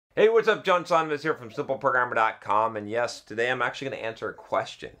Hey, what's up? John Sonmez here from simpleprogrammer.com, and yes, today I'm actually going to answer a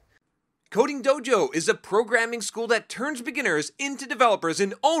question. Coding Dojo is a programming school that turns beginners into developers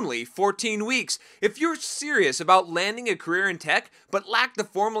in only 14 weeks. If you're serious about landing a career in tech but lack the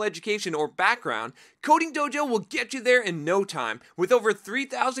formal education or background, Coding Dojo will get you there in no time. With over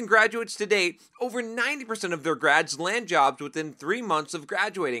 3,000 graduates to date, over 90% of their grads land jobs within 3 months of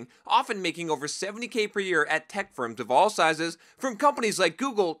graduating, often making over $70K per year at tech firms of all sizes, from companies like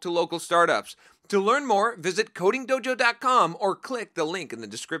Google to local startups. To learn more, visit codingdojo.com or click the link in the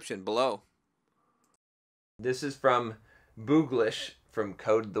description below. This is from Booglish from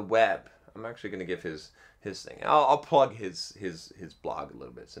Code the Web. I'm actually going to give his thing. I'll plug his blog a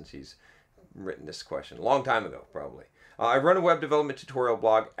little bit since he's written this question a long time ago, probably. I run a web development tutorial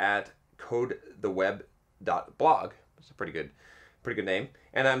blog at codetheweb.blog. It's a pretty good name.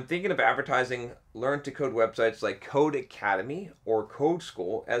 And I'm thinking of advertising learn to code websites like Code Academy or Code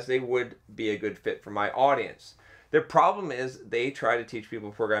School, as they would be a good fit for my audience. The problem is they try to teach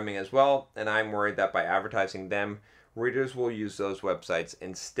people programming as well, and I'm worried that by advertising them, readers will use those websites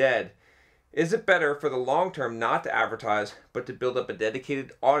instead. Is it better for the long term not to advertise, but to build up a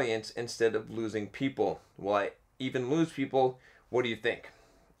dedicated audience instead of losing people? Will I even lose people? What do you think?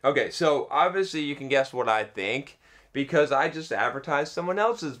 Okay, so obviously you can guess what I think, because I just advertised someone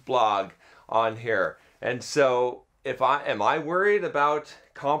else's blog on here. And so am I worried about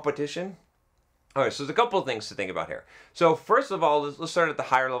competition? All right, so there's a couple of things to think about here. So first of all, let's start at the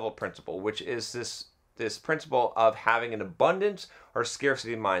higher level principle, which is this principle of having an abundance or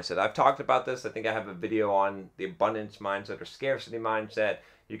scarcity mindset. I've talked about this. I think I have a video on the abundance mindset or scarcity mindset.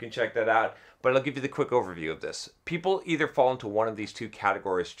 You can check that out. But I'll give you the quick overview of this. People either fall into one of these two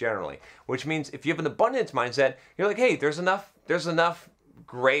categories generally, which means if you have an abundance mindset, you're like, hey, there's enough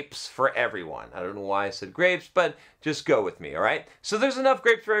grapes for everyone. I don't know why I said grapes, but just go with me, all right? So there's enough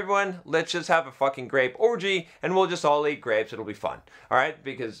grapes for everyone. Let's just have a fucking grape orgy, and we'll just all eat grapes. It'll be fun, all right?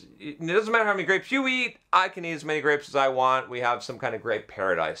 Because it doesn't matter how many grapes you eat. I can eat as many grapes as I want. We have some kind of grape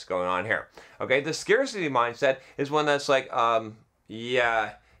paradise going on here, okay? The scarcity mindset is one that's like,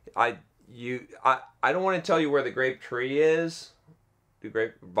 yeah, I don't want to tell you where the grape tree is. The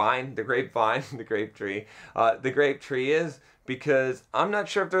grapevine, the grape tree is, because I'm not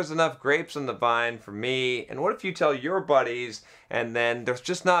sure if there's enough grapes on the vine for me. And what if you tell your buddies and then there's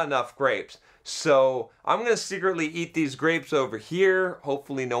just not enough grapes? So I'm going to secretly eat these grapes over here.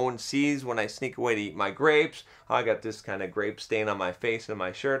 Hopefully no one sees when I sneak away to eat my grapes. I got this kind of grape stain on my face and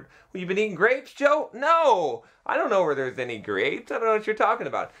my shirt. Well, you been eating grapes, Joe? No, I don't know where there's any grapes. I don't know what you're talking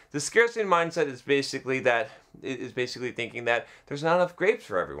about. The scarcity mindset is basically thinking that there's not enough grapes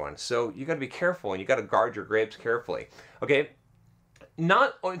for everyone. So you got to be careful and you got to guard your grapes carefully. Okay?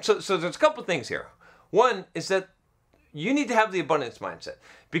 So there's a couple things here. One is that you need to have the abundance mindset,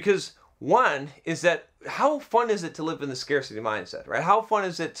 because one is that how fun is it to live in the scarcity mindset, right? How fun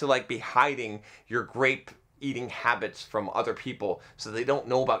is it to like be hiding your grape eating habits from other people so they don't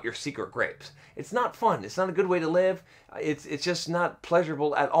know about your secret grapes? It's not fun. It's not a good way to live. It's just not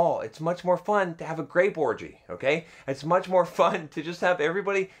pleasurable at all. It's much more fun to have a grape orgy, okay? It's much more fun to just have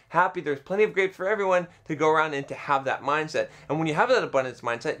everybody happy. There's plenty of grapes for everyone, to go around and to have that mindset. And when you have that abundance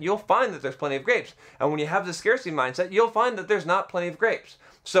mindset, you'll find that there's plenty of grapes. And when you have the scarcity mindset, you'll find that there's not plenty of grapes.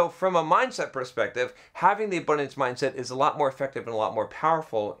 So from a mindset perspective, having the abundance mindset is a lot more effective and a lot more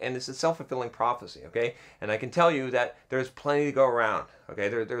powerful, and it's a self-fulfilling prophecy, okay? And I can tell you that there's plenty to go around, okay?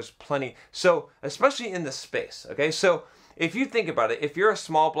 There's plenty. So especially in this space, okay? So if you think about it, if you're a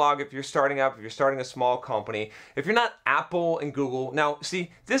small blog, if you're starting up, if you're starting a small company, if you're not Apple and Google, now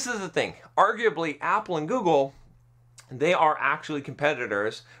see, this is the thing. Arguably, Apple and Google, they are actually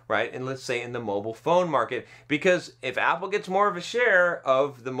competitors, right? And let's say in the mobile phone market, because if Apple gets more of a share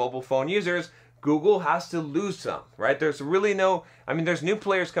of the mobile phone users, Google has to lose some, right? There's really there's new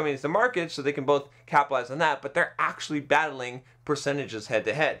players coming into the market, so they can both capitalize on that, but they're actually battling percentages head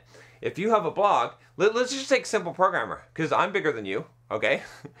to head. If you have a blog, let's just take Simple Programmer, because I'm bigger than you, okay?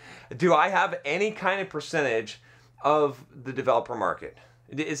 Do I have any kind of percentage of the developer market?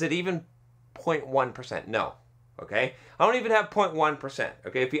 Is it even 0.1%? No. Okay, I don't even have 0.1%.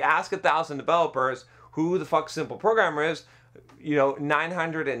 Okay, if you ask 1,000 developers who the fuck Simple Programmer is,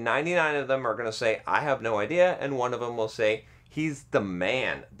 999 of them are going to say, I have no idea, and one of them will say, he's the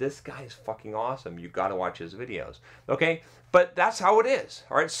man. This guy is fucking awesome. You got to watch his videos. Okay, but that's how it is.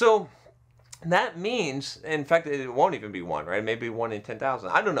 All right, so That means, in fact, it won't even be one, right? Maybe 1 in 10,000.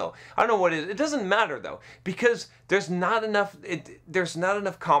 I don't know. I don't know what it is. It doesn't matter though, because there's not enough. There's not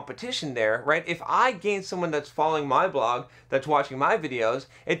enough competition there, right? If I gain someone that's following my blog, that's watching my videos,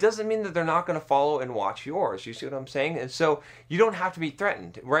 it doesn't mean that they're not going to follow and watch yours. You see what I'm saying? And so you don't have to be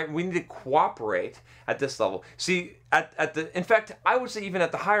threatened, right? We need to cooperate at this level. See, in fact, I would say even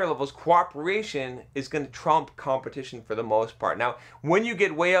at the higher levels, cooperation is going to trump competition for the most part. Now, when you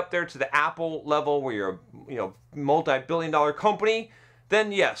get way up there to the Apple level, where you're a multi-billion-dollar company,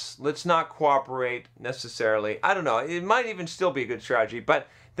 then yes, let's not cooperate necessarily. I don't know. It might even still be a good strategy, but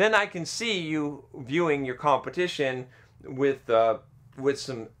then I can see you viewing your competition with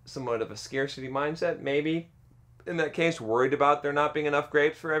somewhat of a scarcity mindset, maybe. In that case, worried about there not being enough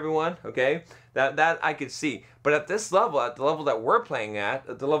grapes for everyone, okay? That I could see. But at this level, at the level that we're playing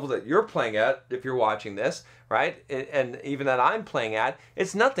at the level that you're playing at, if you're watching this, right? And even that I'm playing at,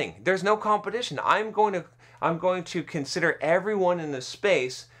 it's nothing. There's no competition. I'm going to consider everyone in this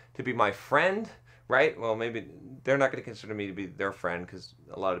space to be my friend, right? Well, maybe they're not going to consider me to be their friend, because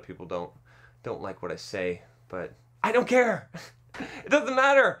a lot of people don't like what I say, but I don't care. It doesn't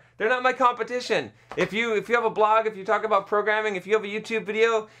matter. They're not my competition. If you have a blog, if you talk about programming, if you have a YouTube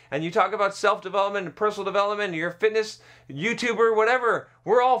video and you talk about self-development and personal development, and you're a fitness YouTuber, whatever,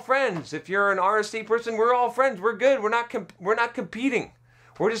 we're all friends. If you're an RSD person, we're all friends. We're good. We're not competing.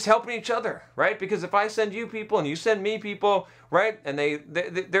 We're just helping each other, right? Because if I send you people and you send me people, right? And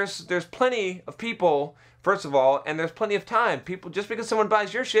there's plenty of people, first of all, and there's plenty of time. People, just because someone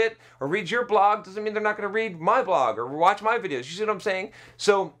buys your shit or reads your blog doesn't mean they're not going to read my blog or watch my videos. You see what I'm saying?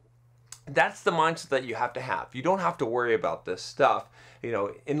 So that's the mindset that you have to have. You don't have to worry about this stuff,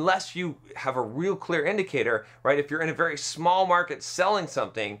 unless you have a real clear indicator, right? If you're in a very small market selling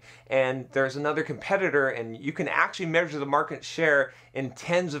something and there's another competitor and you can actually measure the market share in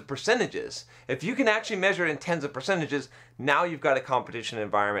tens of percentages. If you can actually measure it in tens of percentages, now you've got a competition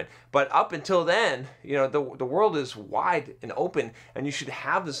environment. But up until then, the world is wide and open, and you should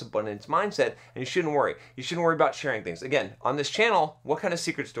have this abundance mindset, and you shouldn't worry. You shouldn't worry about sharing things. Again, on this channel, what kind of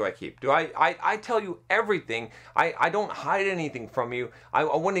secrets do I keep? I tell you everything. I don't hide anything from you. I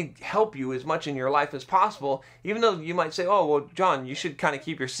want to help you as much in your life as possible, even though you might say, oh, well, John, you should kind of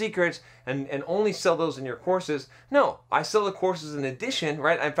keep your secrets and only sell those in your courses. No, I sell the courses in addition,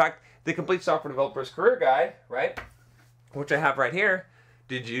 right? In fact, the Complete Software Developer's Career Guide, right, which I have right here.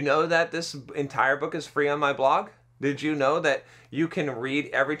 Did you know that this entire book is free on my blog? Did you know that you can read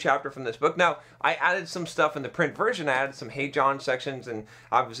every chapter from this book? Now, I added some stuff in the print version. I added some Hey John sections and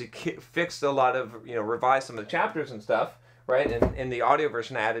obviously fixed a lot of, revised some of the chapters and stuff, right? And in the audio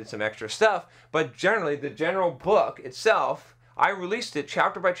version, I added some extra stuff. But generally, the general book itself, I released it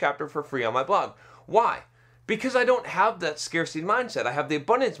chapter by chapter for free on my blog. Why? Because I don't have that scarcity mindset. I have the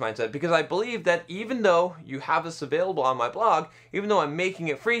abundance mindset, because I believe that even though you have this available on my blog, even though I'm making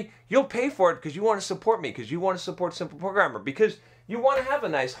it free, you'll pay for it because you want to support me, because you want to support Simple Programmer, because you want to have a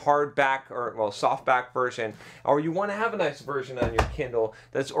nice hardback or, softback version, or you want to have a nice version on your Kindle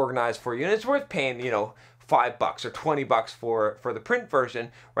that's organized for you, and it's worth paying, $5 or $20 for the print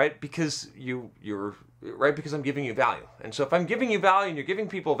version, right? Because because I'm giving you value. And so if I'm giving you value and you're giving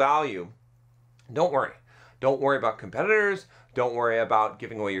people value, don't worry. Don't worry about competitors. Don't worry about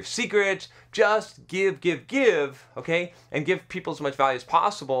giving away your secrets. Just give, okay? And give people as much value as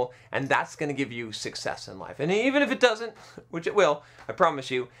possible, and that's going to give you success in life. And even if it doesn't, which it will, I promise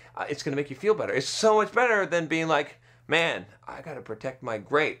you, it's going to make you feel better. It's so much better than being like, man, I got to protect my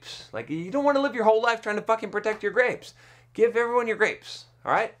grapes. Like, you don't want to live your whole life trying to fucking protect your grapes. Give everyone your grapes,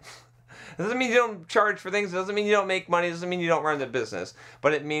 all right? It doesn't mean you don't charge for things. It doesn't mean you don't make money. It doesn't mean you don't run the business.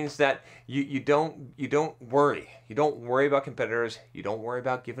 But it means that you don't worry. You don't worry about competitors. You don't worry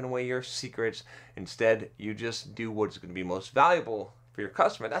about giving away your secrets. Instead, you just do what's going to be most valuable for your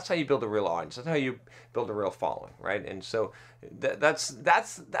customer. That's how you build a real audience. That's how you build a real following, right? And so that's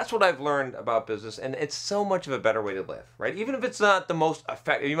what I've learned about business, and it's so much of a better way to live, right? Even if it's not the most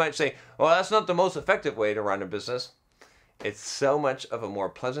effective. You might say, well, that's not the most effective way to run a business. It's so much of a more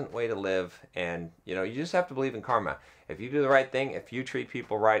pleasant way to live, and you just have to believe in karma. If you do the right thing, if you treat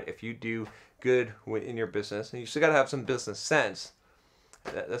people right, if you do good in your business, and you still got to have some business sense,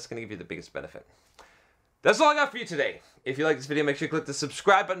 that's going to give you the biggest benefit. That's all I got for you today. If you like this video, make sure you click the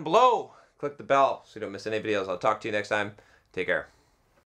subscribe button below. Click the bell so you don't miss any videos. I'll talk to you next time. Take care.